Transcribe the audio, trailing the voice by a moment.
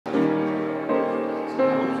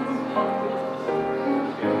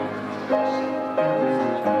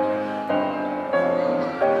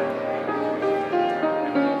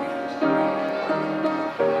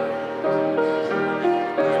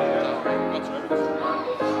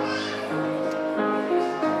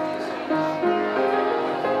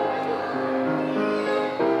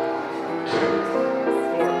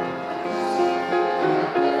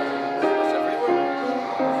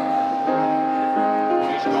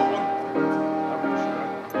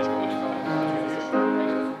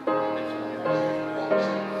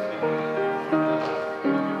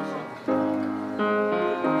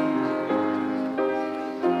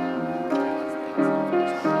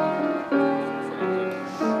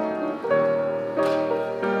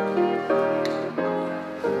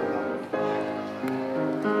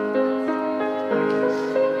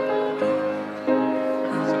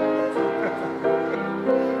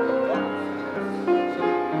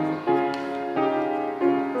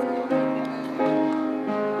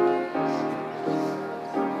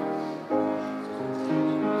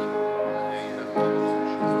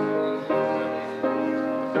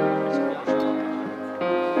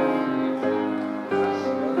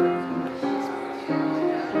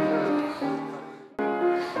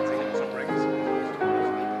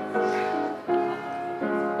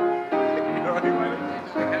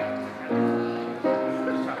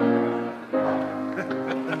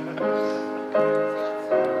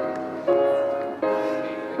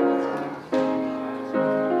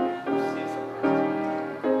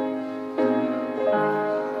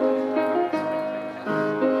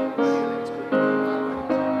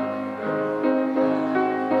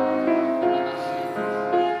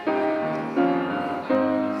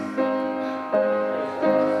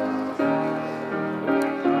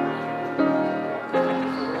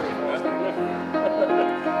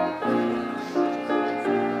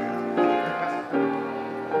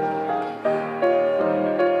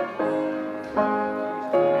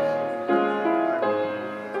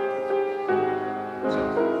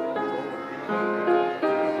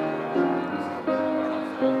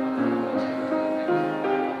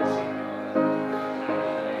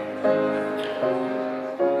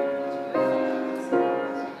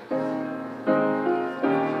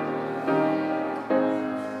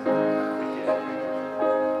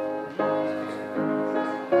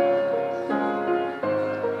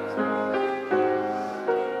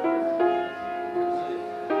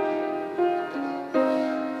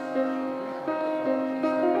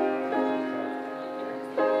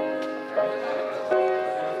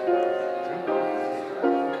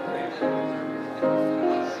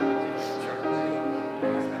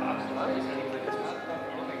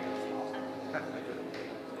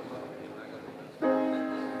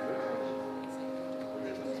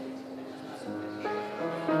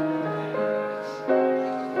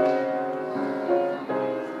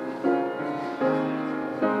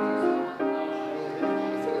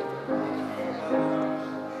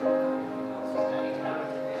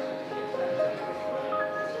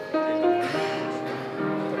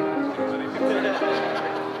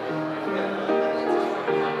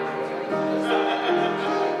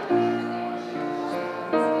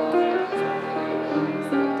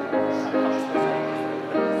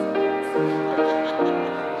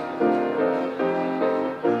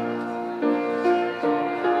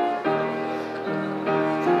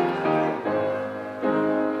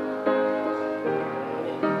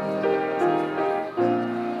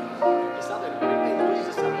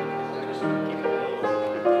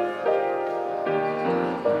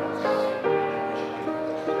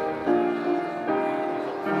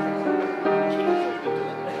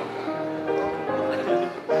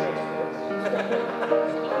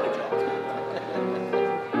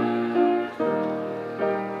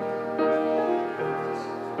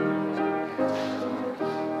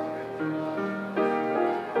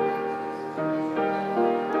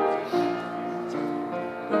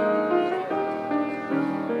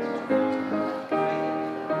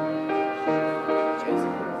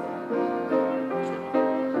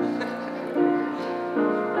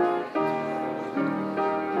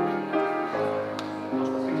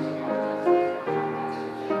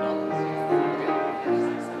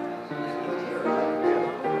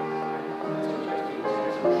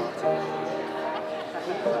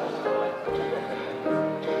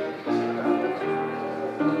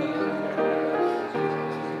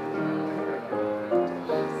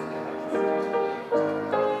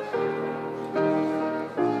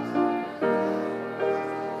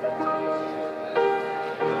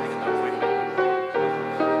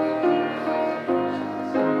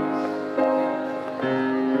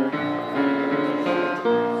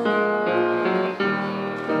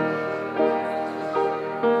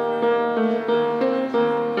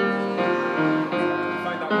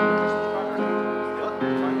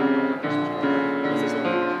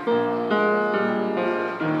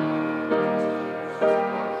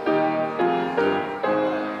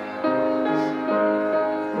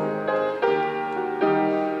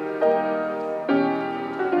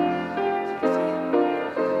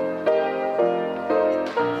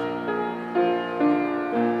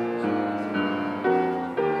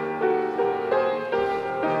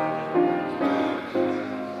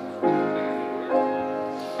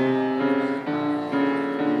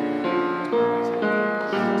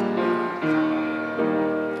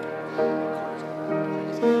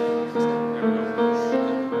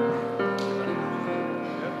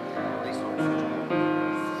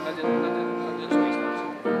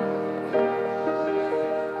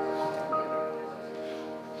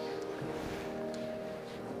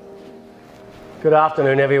Good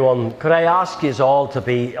afternoon, everyone. Could I ask you all to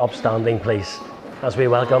be upstanding, please, as we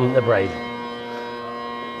welcome the bride.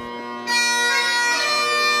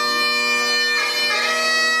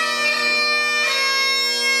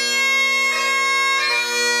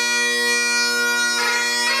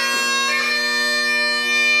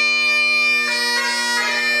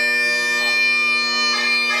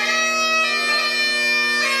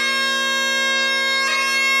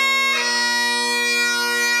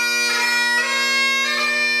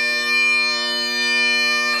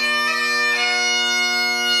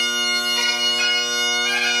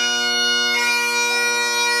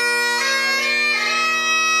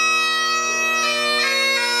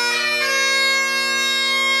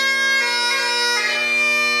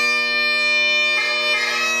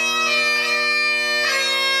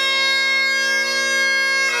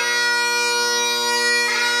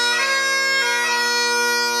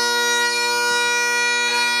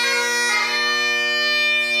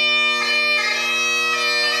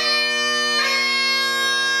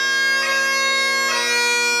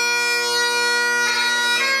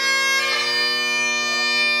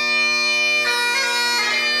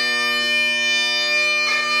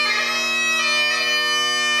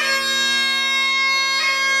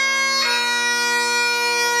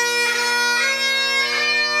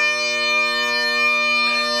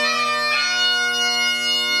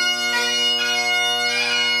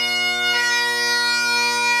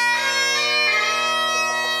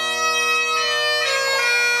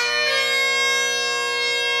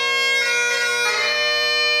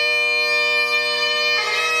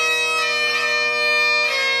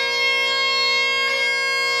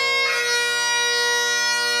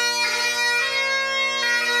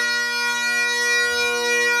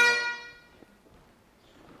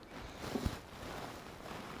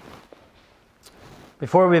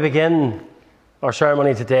 Before we begin our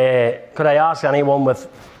ceremony today, could I ask anyone with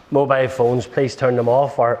mobile phones, please turn them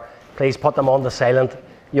off or please put them on to silent.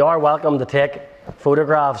 You are welcome to take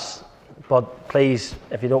photographs, but please,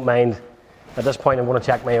 if you don't mind, at this point I'm going to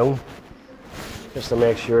check my own, just to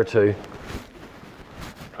make sure too.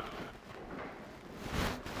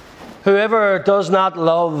 Whoever does not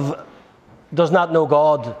love does not know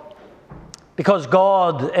God, because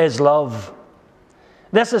God is love.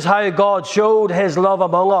 This is how God showed his love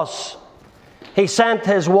among us. He sent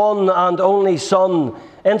his one and only Son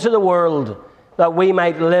into the world that we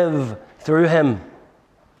might live through him.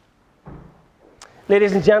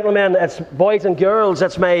 Ladies and gentlemen, it's boys and girls,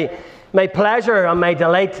 it's my pleasure and my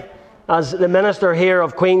delight as the minister here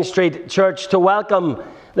of Queen St Church to welcome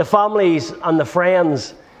the families and the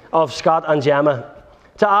friends of Scott and Gemma,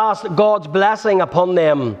 to ask God's blessing upon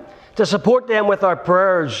them, to support them with our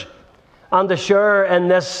prayers, and to share in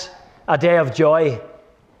this a day of joy.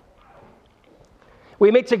 We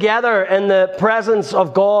meet together in the presence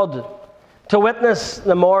of God to witness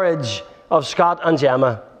the marriage of Scott and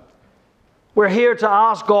Gemma. We're here to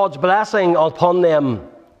ask God's blessing upon them.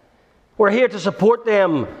 We're here to support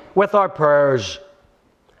them with our prayers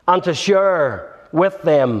and to share with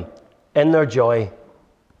them in their joy.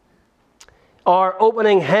 Our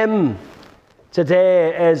opening hymn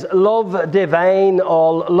today is Love Divine,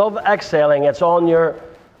 all love excelling. It's on your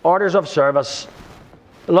orders of service.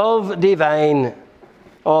 Love Divine,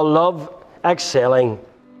 all love excelling.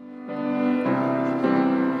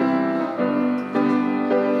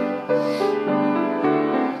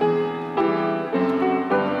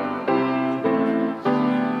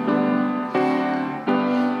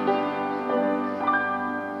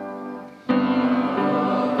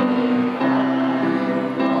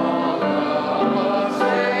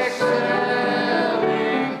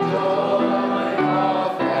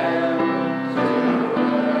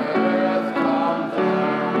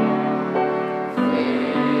 Faith.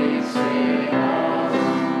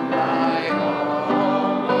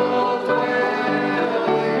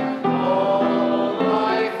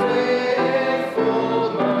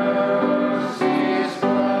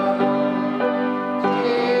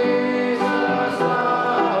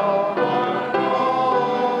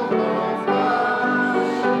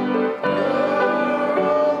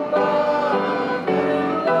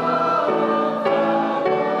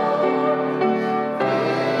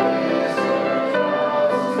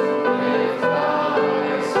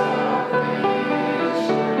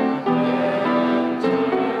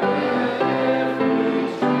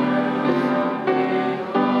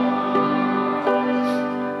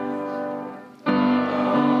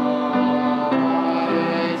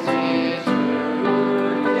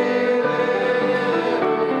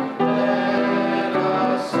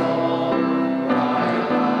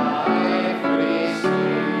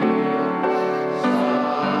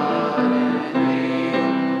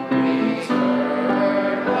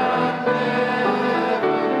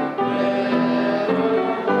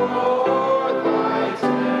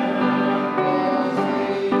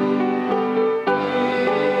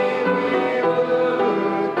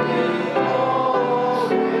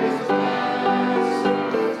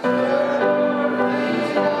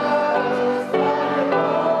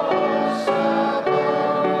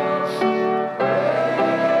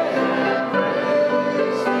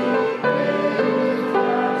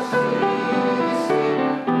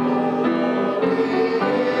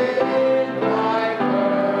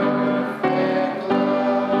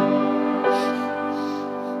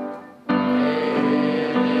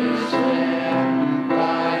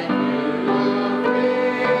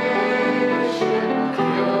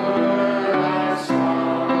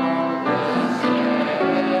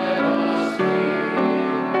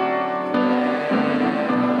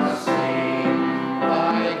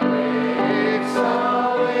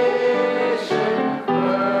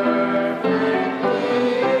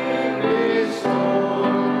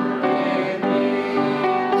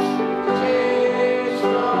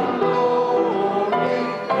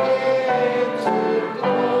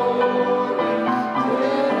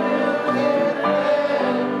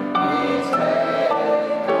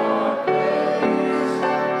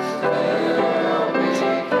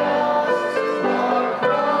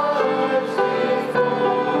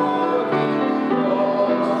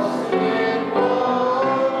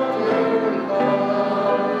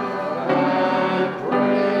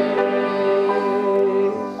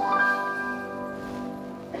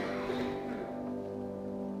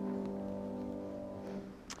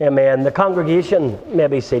 Amen. The congregation may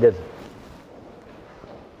be seated.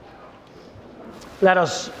 Let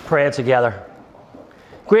us pray together.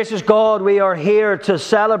 Gracious God, we are here to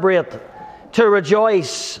celebrate, to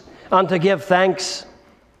rejoice, and to give thanks.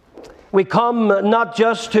 We come not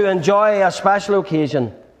just to enjoy a special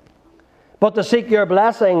occasion, but to seek your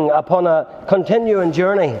blessing upon a continuing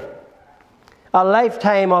journey, a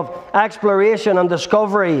lifetime of exploration and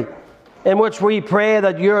discovery in which we pray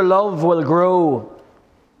that your love will grow,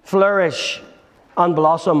 flourish, and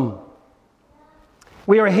blossom.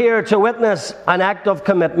 We are here to witness an act of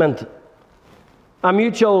commitment, a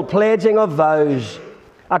mutual pledging of vows,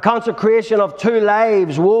 a consecration of two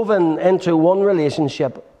lives woven into one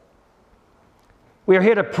relationship. We are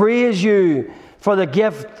here to praise you for the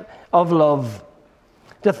gift of love,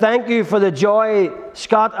 to thank you for the joy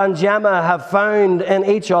Scott and Gemma have found in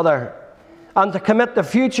each other, and to commit the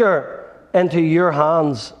future into your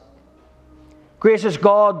hands. Gracious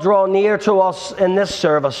God, draw near to us in this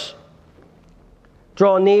service.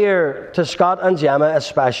 Draw near to Scott and Gemma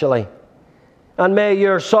especially. And may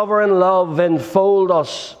your sovereign love enfold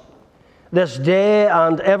us this day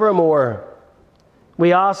and evermore.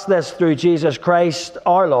 We ask this through Jesus Christ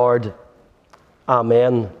our Lord.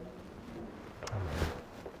 Amen.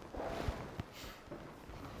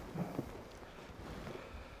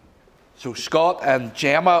 So Scott and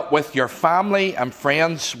Gemma, with your family and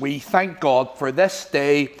friends, we thank God for this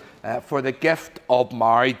day, for the gift of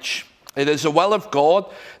marriage. It is the will of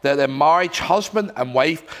God that in marriage, husband and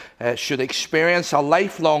wife should experience a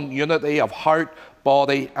lifelong unity of heart,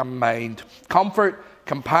 body and mind. Comfort,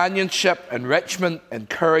 companionship, enrichment,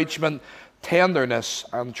 encouragement, tenderness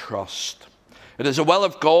and trust. It is the will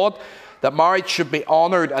of God that marriage should be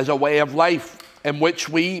honoured as a way of life in which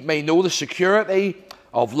we may know the security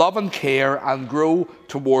of love and care and grow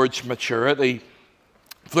towards maturity.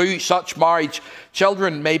 Through such marriage,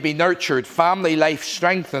 children may be nurtured, family life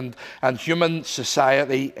strengthened, and human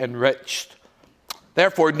society enriched.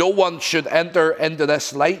 Therefore, no one should enter into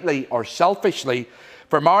this lightly or selfishly,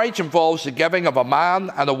 for marriage involves the giving of a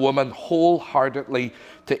man and a woman wholeheartedly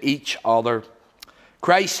to each other.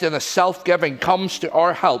 Christ in his self-giving comes to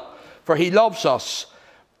our help, for he loves us,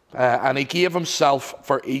 and he gave himself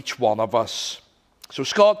for each one of us. So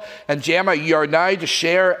Scott and Gemma, you are now to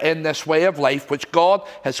share in this way of life which God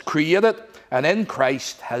has created and in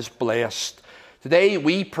Christ has blessed. Today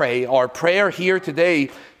we pray, our prayer here today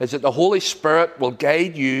is that the Holy Spirit will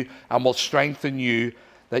guide you and will strengthen you,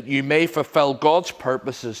 that you may fulfill God's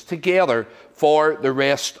purposes together for the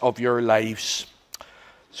rest of your lives.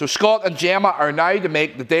 So Scott and Gemma are now to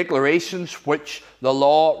make the declarations which the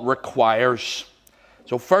law requires.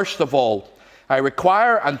 So first of all, I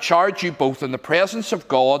require and charge you both in the presence of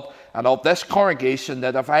God and of this congregation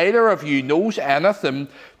that if either of you knows anything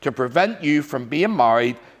to prevent you from being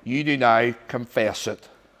married, you do now confess it.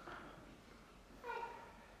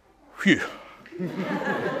 Phew.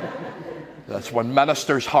 That's when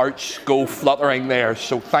ministers' hearts go fluttering there,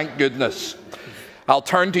 so thank goodness. I'll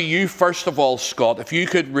turn to you first of all, Scott. If you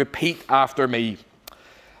could repeat after me.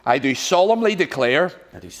 I do solemnly declare.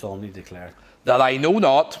 I do solemnly declare. That I know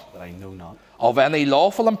not. That I know not. Of any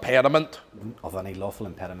lawful impediment. Of any lawful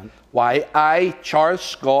impediment. Why I, Charles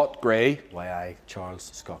Scott Gray. Why I,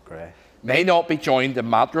 Charles Scott Gray. May not be joined in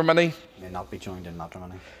matrimony. May not be joined in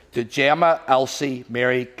matrimony. To Gemma Elsie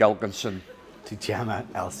Mary Gilkinson. To Gemma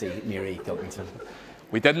Elsie Mary Gilkinson.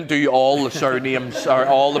 We didn't do all the surnames or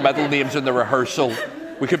all the middle names in the rehearsal.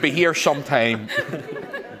 We could be here sometime.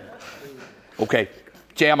 Okay.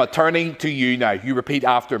 Gemma, turning to you now, you repeat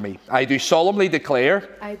after me. I do solemnly declare.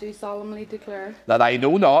 I do solemnly declare. That I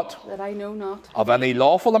know not. That I know not. Of any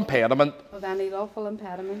lawful impediment. Of any lawful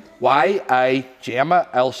impediment. Why I, Gemma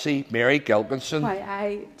Elsie Mary Gilkinson. Why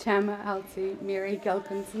I, Gemma Elsie Mary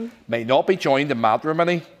Gilkinson. May not be joined in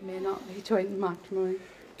matrimony. May not be joined in matrimony.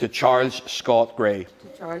 To Charles Scott Gray.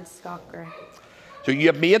 To Charles Scott Gray. So you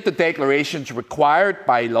have made the declarations required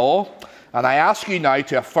by law. And I ask you now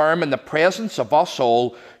to affirm in the presence of us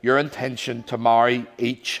all your intention to marry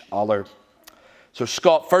each other. So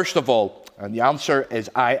Scott, first of all, and the answer is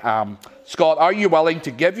I am. Scott, are you willing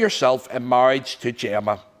to give yourself in marriage to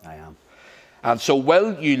Gemma? I am. And so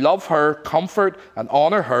will you love her, comfort and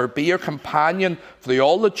honour her, be her companion for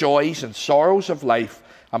all the joys and sorrows of life,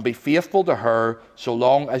 and be faithful to her so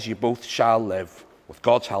long as you both shall live? With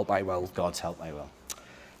God's help I will. With God's help I will.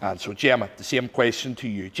 And so, Gemma, the same question to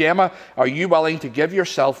you. Gemma, are you willing to give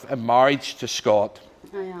yourself in marriage to Scott?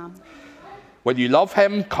 I am. Will you love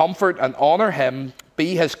him, comfort and honour him,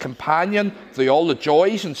 be his companion through all the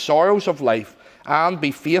joys and sorrows of life, and be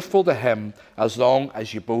faithful to him as long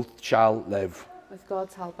as you both shall live? With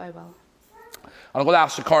God's help I will. And I'm going to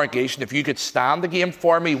ask the congregation if you could stand again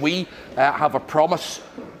for me. We have a promise,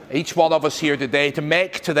 each one of us here today, to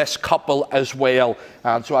make to this couple as well.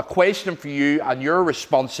 And so a question for you, and your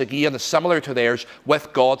response again is similar to theirs.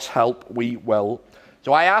 With God's help, we will.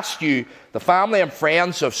 So I ask you, the family and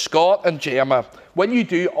friends of Scott and Gemma, when you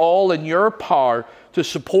do all in your power to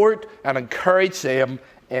support and encourage them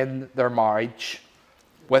in their marriage.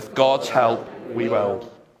 With God's help, we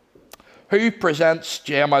will. Who presents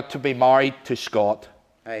Gemma to be married to Scott?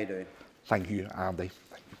 I do. Thank you, Andy.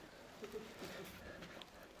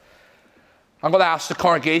 I'm going to ask the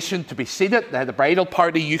congregation to be seated. The bridal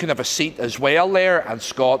party, you can have a seat as well there, and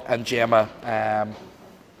Scott and Gemma.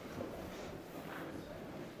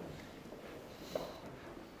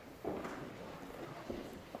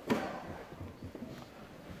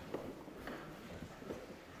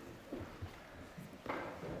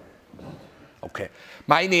 Okay.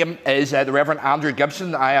 My name is the Reverend Andrew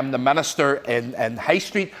Gibson. I am the minister in High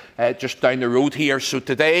Street, just down the road here. So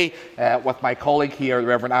today, with my colleague here, the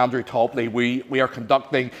Reverend Andrew Topley, we are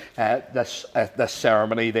conducting this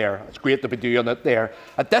ceremony there. It's great to be doing it there.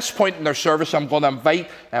 At this point in our service, I'm going to invite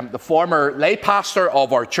the former lay pastor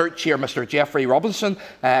of our church here, Mr. Jeffrey Robinson,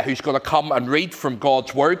 who's going to come and read from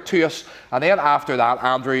God's Word to us. And then after that,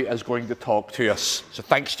 Andrew is going to talk to us. So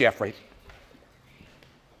thanks, Jeffrey.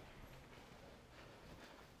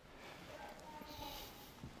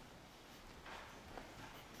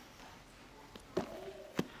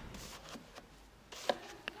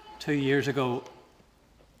 Two years ago,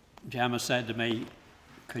 Gemma said to me,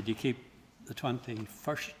 could you keep the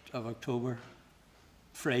 21st of October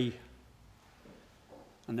free?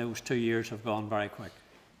 And those 2 years have gone very quick.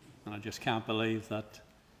 And I just can't believe that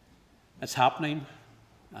it's happening.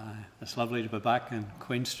 It's lovely to be back in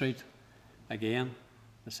Queen Street again,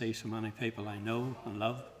 to see so many people I know and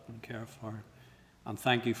love and care for. And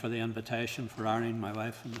thank you for the invitation for Aaron, my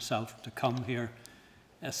wife, and myself to come here.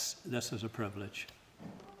 This is a privilege.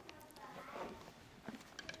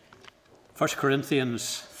 1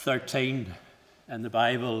 Corinthians 13 in the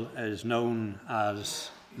Bible is known as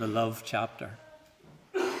the love chapter.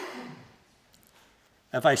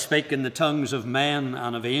 If I speak in the tongues of men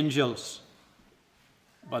and of angels,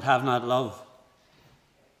 but have not love,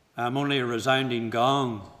 I am only a resounding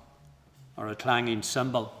gong or a clanging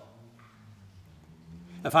cymbal.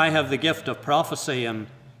 If I have the gift of prophecy and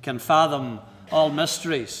can fathom all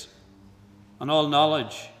mysteries and all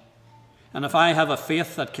knowledge, and if I have a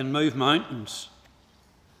faith that can move mountains,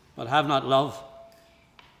 but have not love,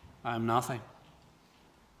 I am nothing.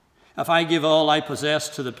 If I give all I possess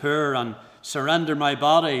to the poor and surrender my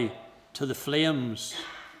body to the flames,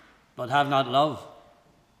 but have not love,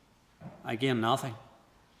 I gain nothing.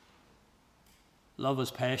 Love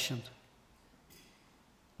is patient.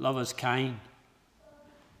 Love is kind.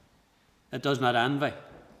 It does not envy.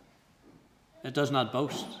 It does not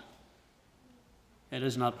boast. It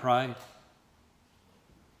is not proud.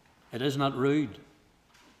 It is not rude.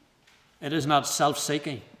 It is not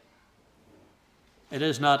self-seeking. It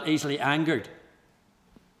is not easily angered.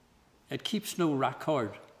 It keeps no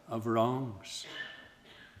record of wrongs.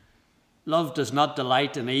 Love does not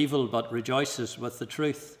delight in evil, but rejoices with the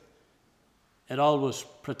truth. It always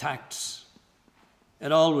protects.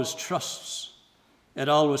 It always trusts. It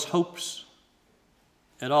always hopes.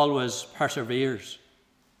 It always perseveres.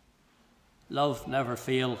 Love never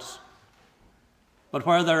fails. But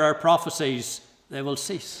where there are prophecies, they will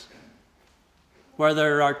cease. Where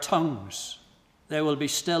there are tongues, they will be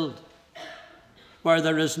stilled. Where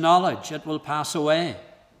there is knowledge, it will pass away.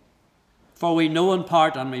 For we know in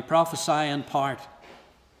part and we prophesy in part.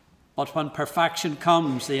 But when perfection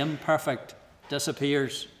comes, the imperfect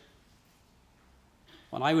disappears.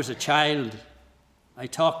 When I was a child, I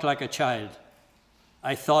talked like a child.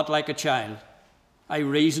 I thought like a child. I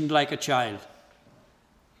reasoned like a child.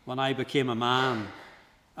 When I became a man,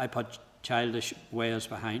 I put childish ways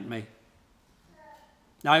behind me.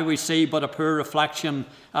 Now we see but a poor reflection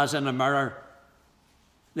as in a mirror.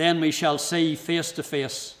 Then we shall see face to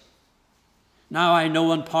face. Now I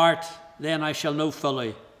know in part, then I shall know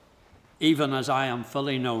fully, even as I am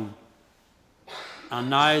fully known. And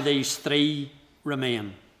now these three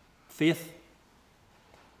remain: faith,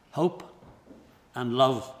 hope, and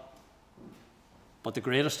love. But the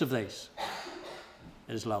greatest of these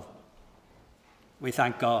is love. We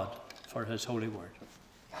thank God for his holy word.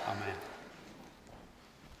 Amen.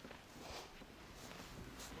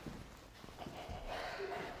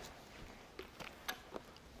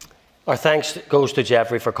 Our thanks goes to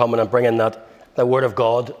Jeffrey for coming and bringing the word of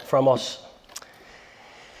God from us.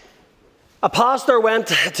 A pastor went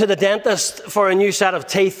to the dentist for a new set of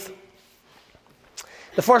teeth.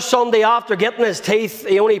 The first Sunday after getting his teeth,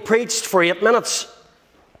 he only preached for 8 minutes.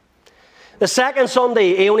 The second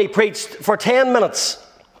Sunday, he only preached for 10 minutes.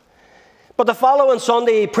 But the following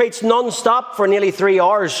Sunday, he preached non-stop for nearly 3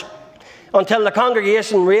 hours until the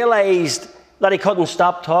congregation realised that he couldn't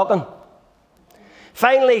stop talking.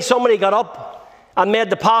 Finally, somebody got up and made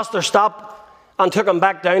the pastor stop and took him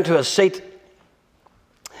back down to his seat.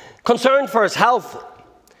 Concerned for his health,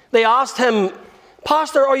 they asked him,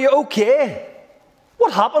 "Pastor, are you okay?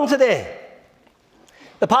 What happened today?"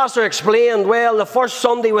 The pastor explained, "Well, the first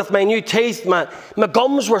Sunday with my new teeth, my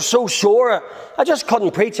gums were so sore, I just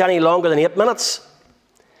couldn't preach any longer than 8 minutes.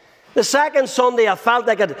 The second Sunday, I felt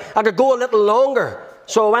I could go a little longer,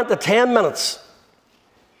 so I went to 10 minutes.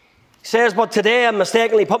 He says, "But today I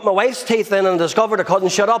mistakenly put my wife's teeth in and discovered I couldn't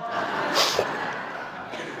shut up."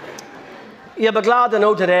 You'll be glad to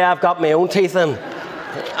know today I've got my own teeth in,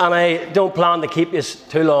 and I don't plan to keep you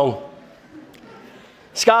too long.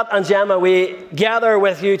 Scott and Gemma, we gather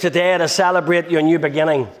with you today to celebrate your new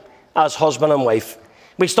beginning as husband and wife.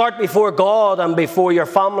 We start before God and before your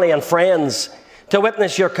family and friends to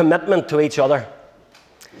witness your commitment to each other.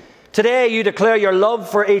 Today you declare your love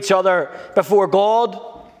for each other before God,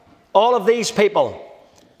 all of these people,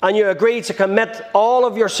 and you agree to commit all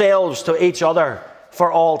of yourselves to each other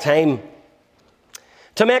for all time.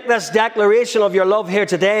 To make this declaration of your love here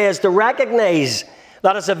today is to recognise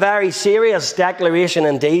that it's a very serious declaration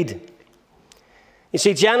indeed. You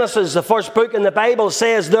see, Genesis, the first book in the Bible,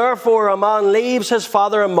 says, "Therefore a man leaves his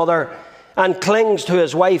father and mother and clings to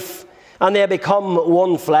his wife, and they become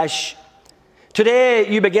one flesh." Today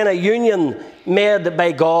you begin a union made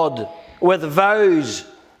by God with vows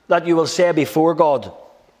that you will say before God.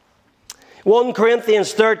 1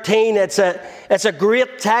 Corinthians 13, it's a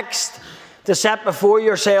great text to set before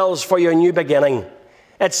yourselves for your new beginning.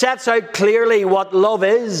 It sets out clearly what love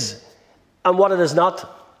is and what it is not.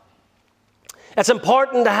 It's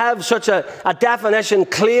important to have such a definition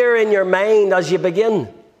clear in your mind as you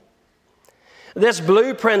begin. This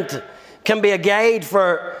blueprint can be a guide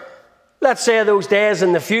for, let's say, those days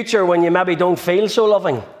in the future when you maybe don't feel so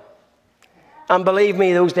loving. And believe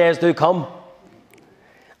me, those days do come.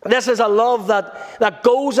 This is a love that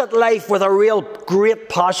goes at life with a real great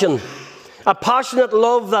passion. A passionate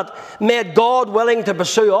love that made God willing to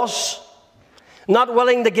pursue us, not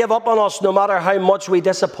willing to give up on us no matter how much we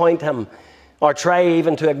disappoint him or try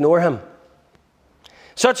even to ignore him.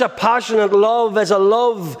 Such a passionate love is a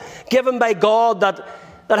love given by God that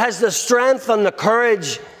has the strength and the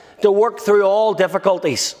courage to work through all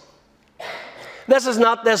difficulties. This is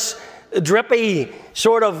not this drippy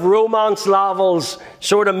sort of romance novels,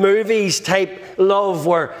 sort of movies type love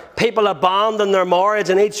where people abandon their marriage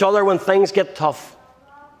and each other when things get tough.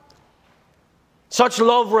 Such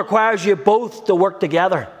love requires you both to work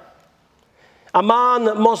together. A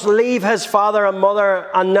man must leave his father and mother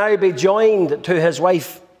and now be joined to his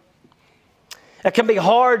wife. It can be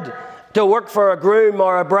hard to work for a groom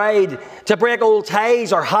or a bride, to break old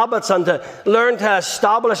ties or habits and to learn to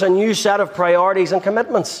establish a new set of priorities and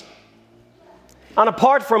commitments. And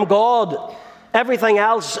apart from God, everything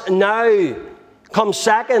else now comes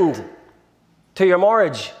second to your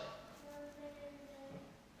marriage.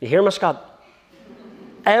 You hear me, Scott?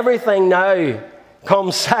 Everything now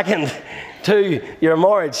comes second to your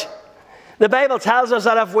marriage. The Bible tells us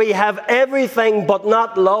that if we have everything but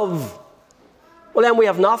not love, well, then we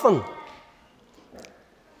have nothing.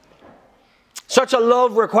 Such a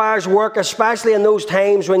love requires work, especially in those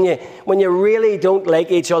times when you really don't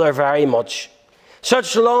like each other very much.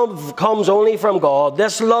 Such love comes only from God.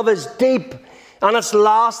 This love is deep and it's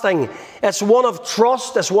lasting. It's one of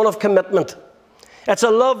trust. It's one of commitment. It's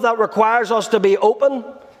a love that requires us to be open,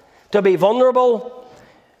 to be vulnerable,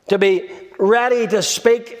 to be ready to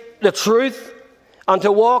speak the truth, and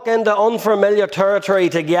to walk into unfamiliar territory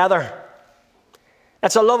together.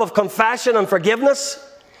 It's a love of confession and forgiveness,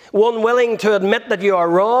 one willing to admit that you are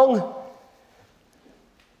wrong.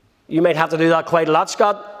 You might have to do that quite a lot,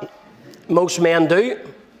 Scott. Most men do,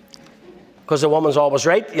 because the woman's always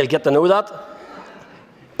right. You'll get to know that.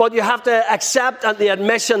 But you have to accept the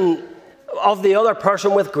admission of the other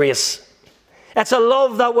person with grace. It's a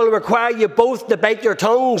love that will require you both to bite your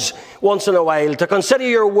tongues once in a while, to consider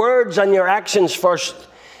your words and your actions first.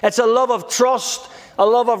 It's a love of trust, a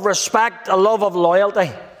love of respect, a love of loyalty.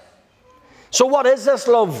 So what is this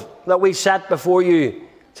love that we set before you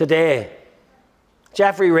today?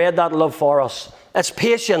 Jeffrey read that love for us. It's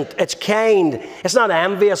patient, it's kind, it's not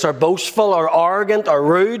envious or boastful or arrogant or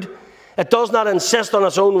rude. It does not insist on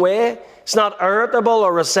its own way. It's not irritable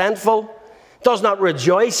or resentful. It does not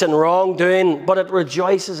rejoice in wrongdoing, but it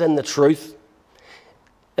rejoices in the truth.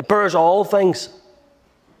 It bears all things.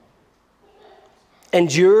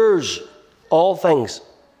 endures all things,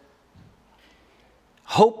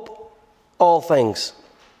 hope all things.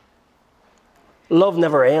 Love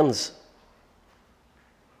never ends.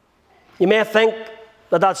 You may think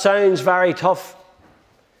that that sounds very tough,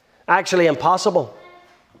 actually impossible.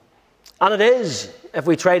 And it is if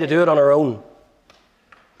we try to do it on our own.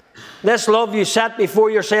 This love you set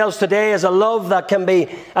before yourselves today is a love that can be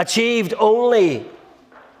achieved only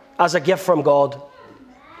as a gift from God.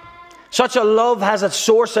 Such a love has its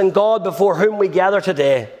source in God before whom we gather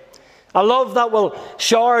today. A love that will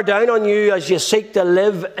shower down on you as you seek to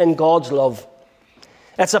live in God's love.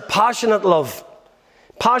 It's a passionate love.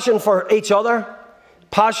 Passion for each other,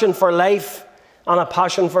 passion for life, and a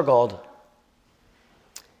passion for God.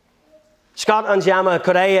 Scott and Gemma,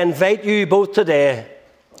 could I invite you both today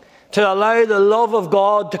to allow the love of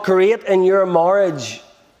God to create in your marriage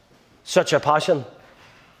such a passion.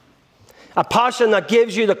 A passion that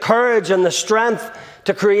gives you the courage and the strength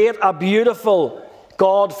to create a beautiful,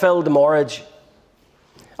 God-filled marriage.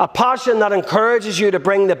 A passion that encourages you to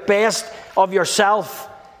bring the best of yourself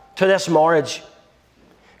to this marriage.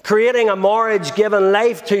 Creating a marriage giving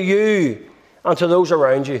life to you and to those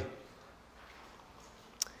around you.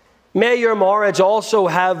 May your marriage also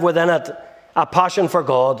have within it a passion for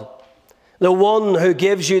God, the one who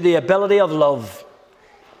gives you the ability of love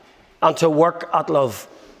and to work at love.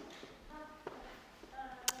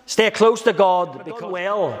 Stay close to God, become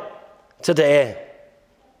well today.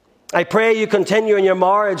 I pray you continue in your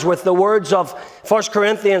marriage with the words of 1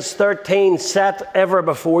 Corinthians 13 set ever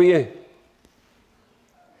before you.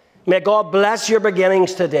 May God bless your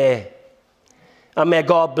beginnings today, and may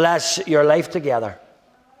God bless your life together.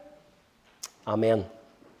 Amen.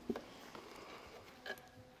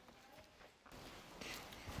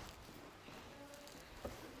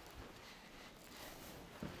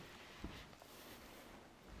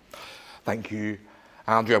 Thank you,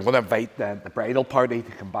 Andrew. I'm going to invite the bridal party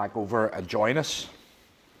to come back over and join us.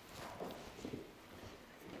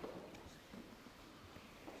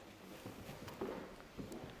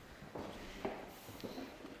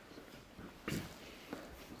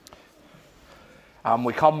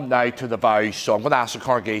 We come now to the vows, so I'm going to ask the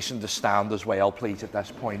congregation to stand as well, please, at this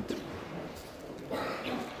point.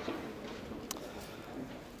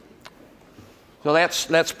 So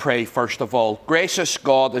let's pray first of all. Gracious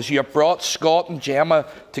God, as you have brought Scott and Gemma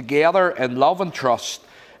together in love and trust,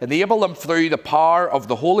 enable them through the power of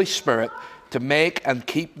the Holy Spirit to make and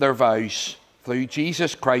keep their vows. Through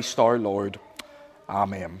Jesus Christ our Lord.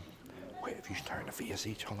 Amen. Okay, if you turn to face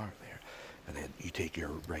each other there, and then you take your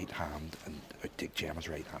right hand and take Gemma's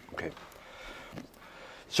right hand. Okay.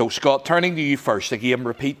 So Scott, turning to you first, again,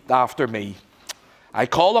 repeat after me. I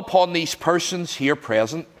call upon these persons here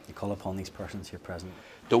present. I call upon these persons here present.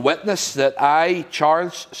 To witness that I,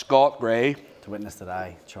 Charles Scott Gray. To witness that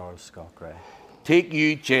I, Charles Scott Gray. Take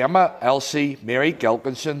you, Gemma, Elsie, Mary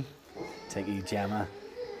Gilkinson. Take you, Gemma,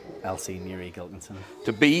 Elsie, Mary Gilkinson.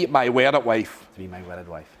 To be my wedded wife. To be my wedded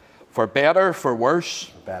wife. For better, for worse.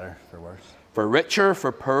 For better, for worse. For richer,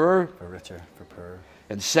 for poorer. For richer, for poorer.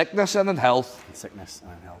 In sickness and in health. In sickness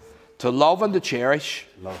and in health. To love and to cherish.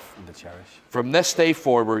 Love and to cherish. From this day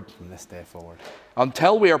forward. From this day forward.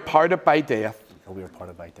 Until we are parted by death. Until we are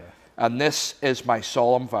parted by death. And this is my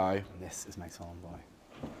solemn vow. And this is my solemn vow.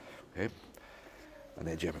 Okay. And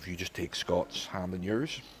then, Jim, if you just take Scott's hand in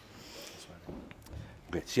yours.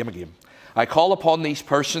 Okay, same again. I call upon these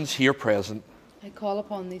persons here present. I call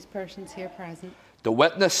upon these persons here present. To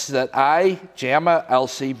witness that I, Gemma,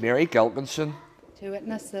 Elsie, Mary Gilkinson. To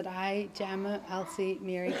witness that I, Gemma, Elsie,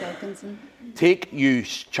 Mary Gilkinson. Take you,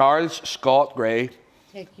 Charles Scott Gray.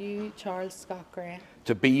 Take you, Charles Scott Gray.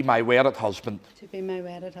 To be my wedded husband. To be my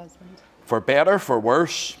wedded husband. For better, for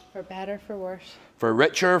worse. For better, for worse. For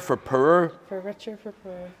richer, for poorer. For richer, for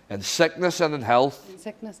poorer. In sickness and in health. In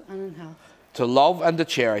sickness and in health. To love and to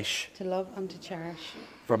cherish. To love and to cherish.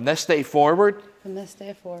 From this day forward. From this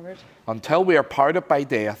day forward. Until we are parted by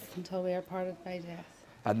death. Until we are parted by death.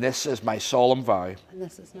 And this is my solemn vow. And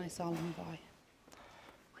this is my solemn vow.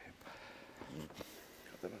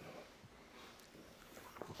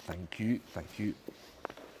 Thank you, thank you.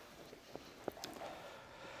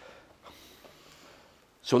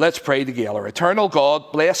 So let's pray together. Eternal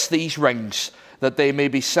God, bless these rings, that they may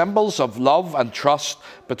be symbols of love and trust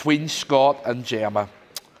between Scott and Gemma.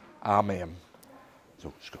 Amen.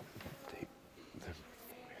 So, Scott, take them.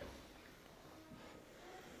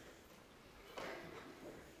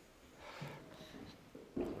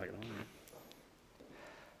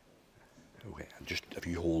 Okay, and just if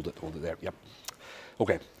you hold it there. Yep.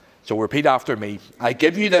 Okay, so repeat after me. I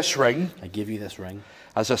give you this ring. I give you this ring.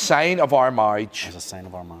 As a sign of our marriage. As a sign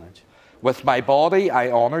of our marriage. With my body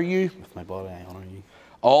I honour you. With my body I honour you.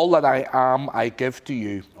 All that I am I give to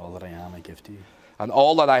you. All that I am I give to you. And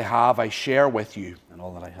all that I have I share with you. And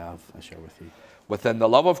all that I have I share with you. Within the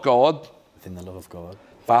love of God, Within the love of God,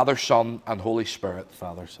 Father, Son, and Holy Spirit.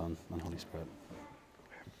 Father, Son, and Holy Spirit.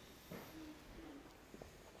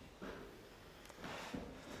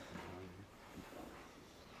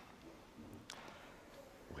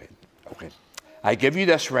 Okay. I give you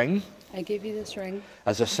this ring I give you this ring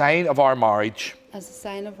as a sign of our marriage. as a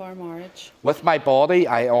sign of our marriage. With my body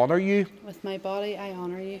I honour you. With my body I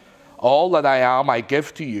honour you. All that I am I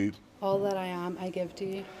give to you. All that I am I give to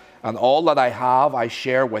you. And all that I have I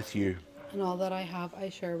share with you. And all that I have I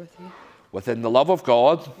share with you. Within the love of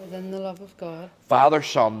God, Within the love of God, Father,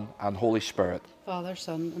 Son, and Holy Spirit. Father,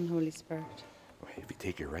 Son, and Holy Spirit. Okay, if you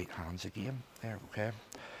take your right hands again, there, okay.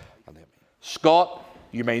 And then, Scott,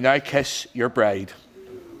 you may now kiss your bride.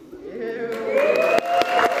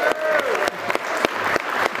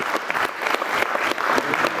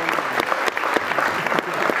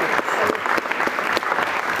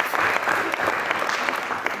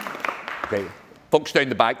 Okay. Folks down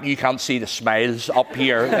the back, you can't see the smiles up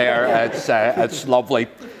here. There, it's lovely.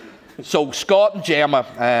 So, Scott and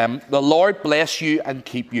Gemma, the Lord bless you and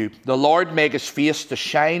keep you. The Lord make his face to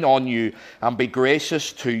shine on you and be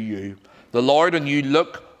gracious to you. The Lord on you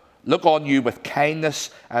look on you with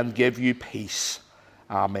kindness and give you peace.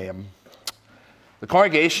 Amen. The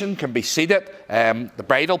congregation can be seated. The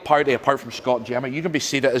bridal party, apart from Scott and Gemma, you can be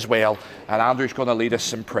seated as well. And Andrew's going to lead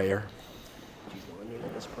us in prayer.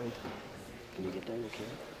 At this point, can you get down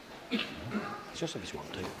okay? It's just if you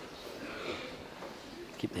want to.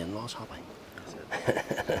 Keep the in-laws happy.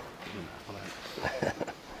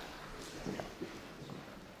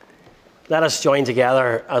 Let us join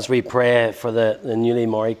together as we pray for the newly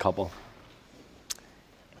married couple.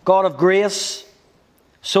 God of grace,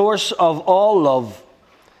 source of all love,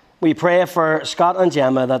 we pray for Scott and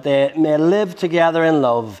Gemma that they may live together in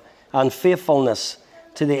love and faithfulness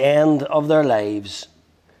to the end of their lives.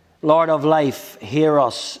 Lord of life, hear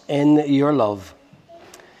us in your love.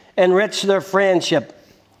 Enrich their friendship,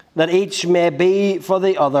 that each may be for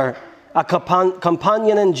the other a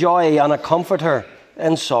companion in joy and a comforter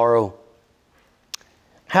in sorrow.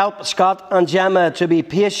 Help Scott and Gemma to be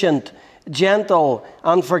patient, gentle,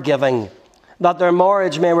 and forgiving, that their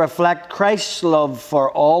marriage may reflect Christ's love for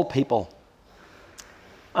all people,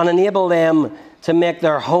 and enable them to make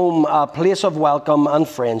their home a place of welcome and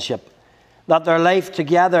friendship, that their life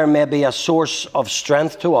together may be a source of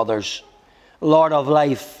strength to others. Lord of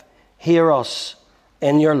life, hear us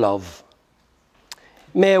in your love.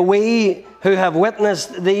 May we who have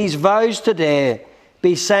witnessed these vows today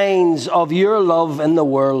be signs of your love in the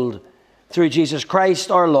world through Jesus Christ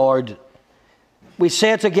our Lord. We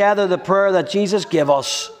say together the prayer that Jesus gave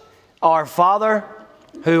us. Our Father,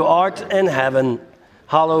 who art in heaven,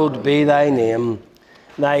 hallowed be thy name.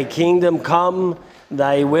 Thy kingdom come,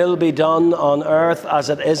 thy will be done on earth as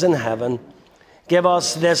it is in heaven. Give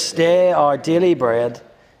us this day our daily bread,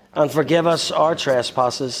 and forgive us our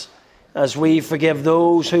trespasses, as we forgive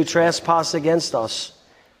those who trespass against us.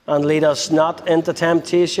 And lead us not into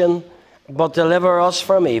temptation, but deliver us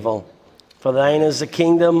from evil. For thine is the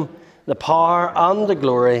kingdom, the power, and the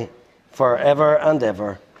glory, forever and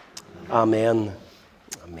ever. Amen.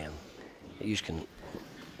 Amen. You can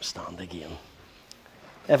stand again.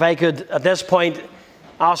 If I could, at this point,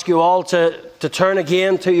 ask you all to turn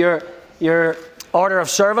again to your order of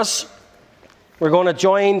service. We're going to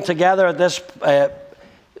join together at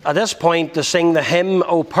this point to sing the hymn,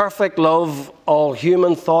 O Perfect Love, All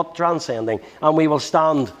Human Thought Transcending. And we will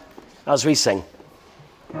stand as we sing.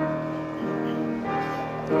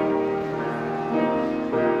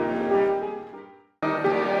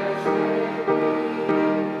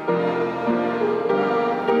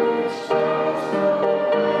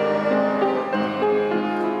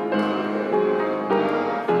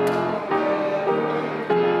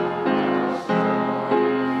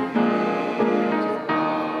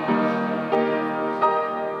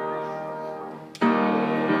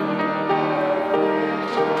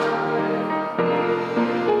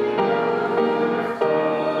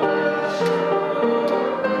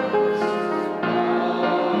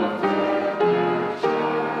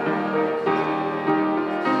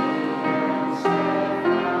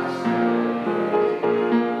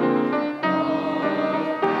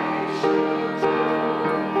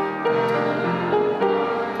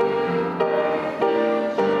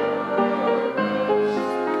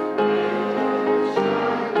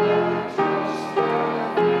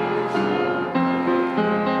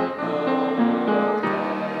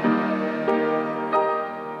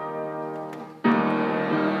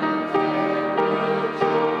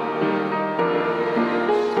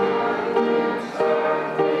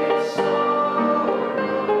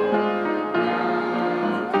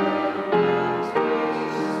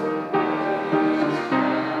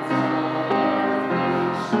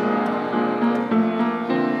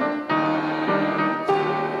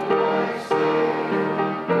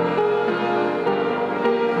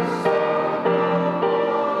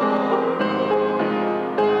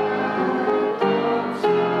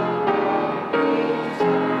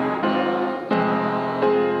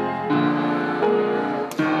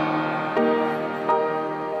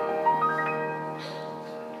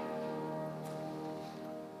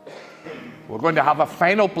 going to have a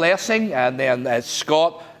final blessing, and then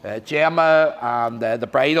Scott, Gemma, and the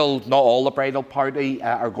bridal, not all the bridal party,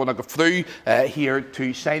 are going to go through here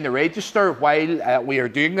to sign the register. While we are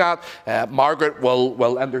doing that, Margaret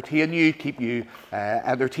will entertain you, keep you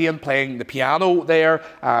entertained, playing the piano there,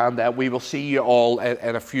 and we will see you all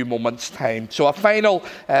in a few moments' time. So a final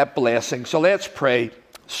blessing. So let's pray.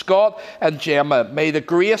 Scott and Gemma, may the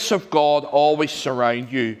grace of God always surround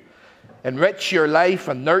you, enrich your life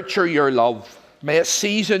and nurture your love. May it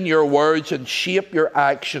season your words and shape your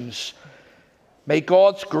actions. May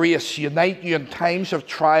God's grace unite you in times of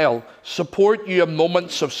trial, support you in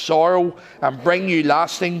moments of sorrow, and bring you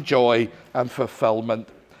lasting joy and fulfillment.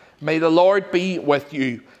 May the Lord be with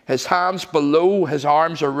you, his hands below, his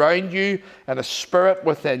arms around you, and his spirit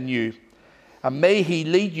within you. And may he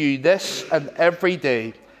lead you this and every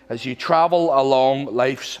day as you travel along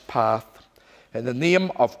life's path. In the name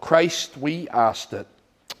of Christ we ask it.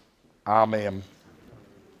 Amen.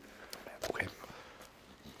 Okay.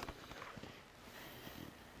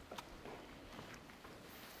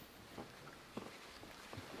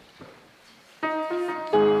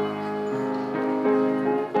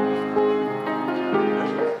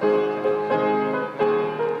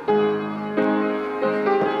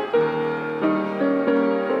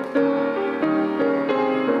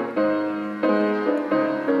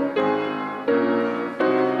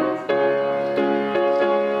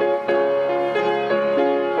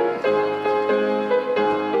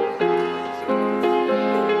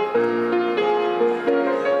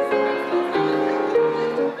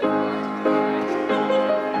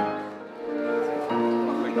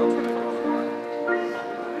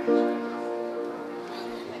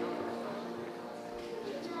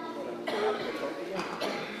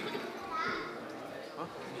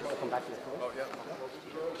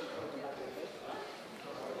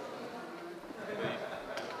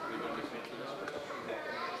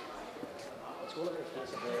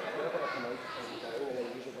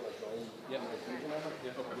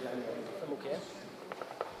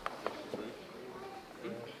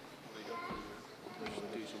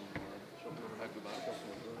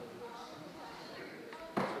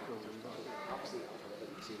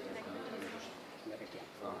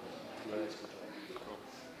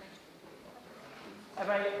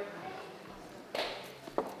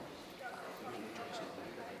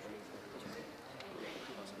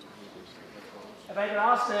 If I could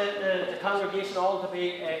ask the congregation all to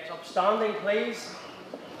be upstanding, please,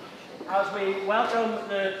 as we welcome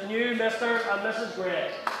the new Mr. and Mrs.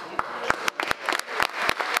 Gray.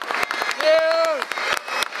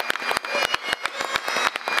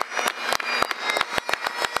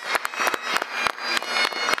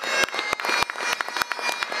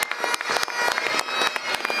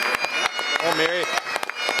 Oh, Mary.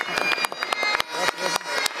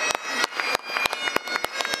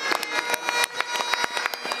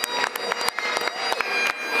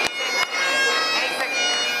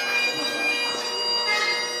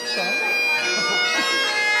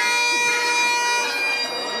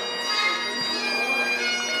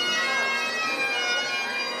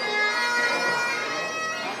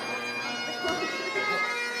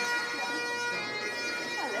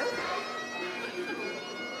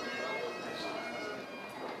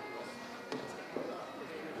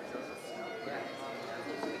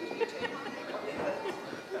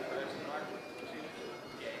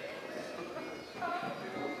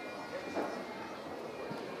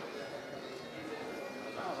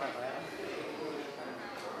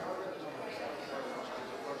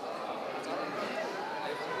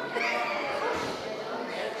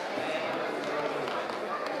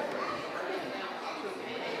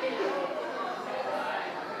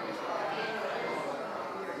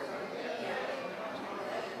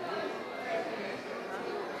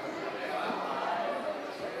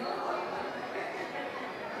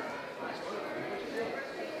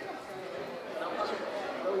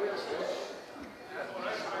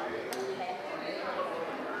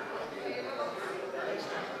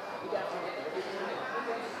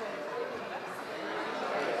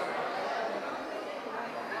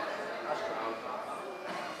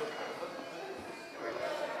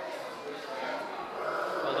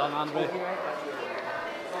 Andrew.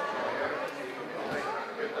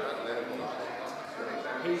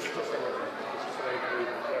 He's just okay.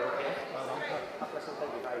 Listen,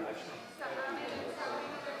 thank you very much.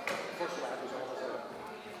 First of all, it was always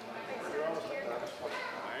you're always like that.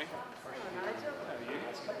 Alright. How are you?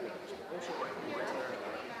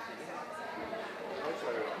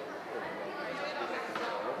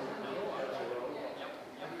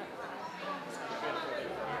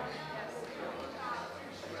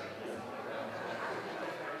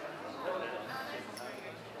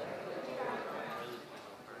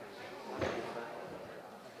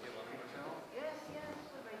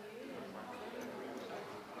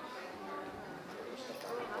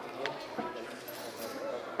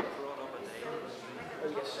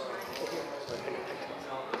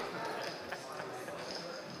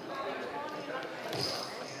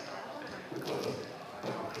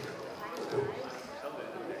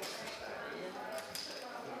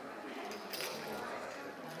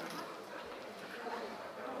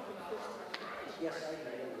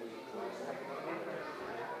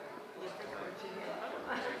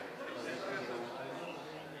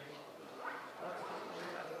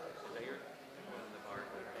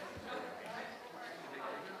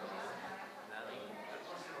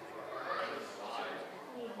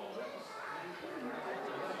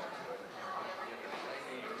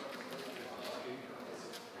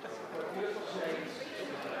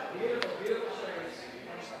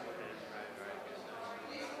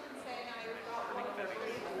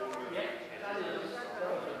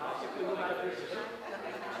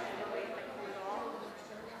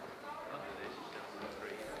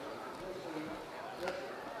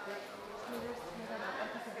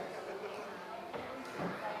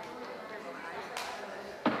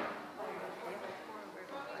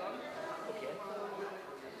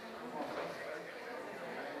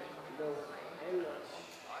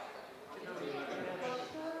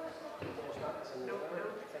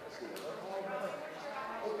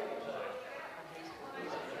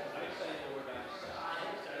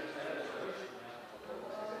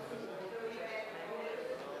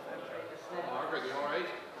 Margaret, you all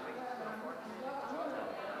right?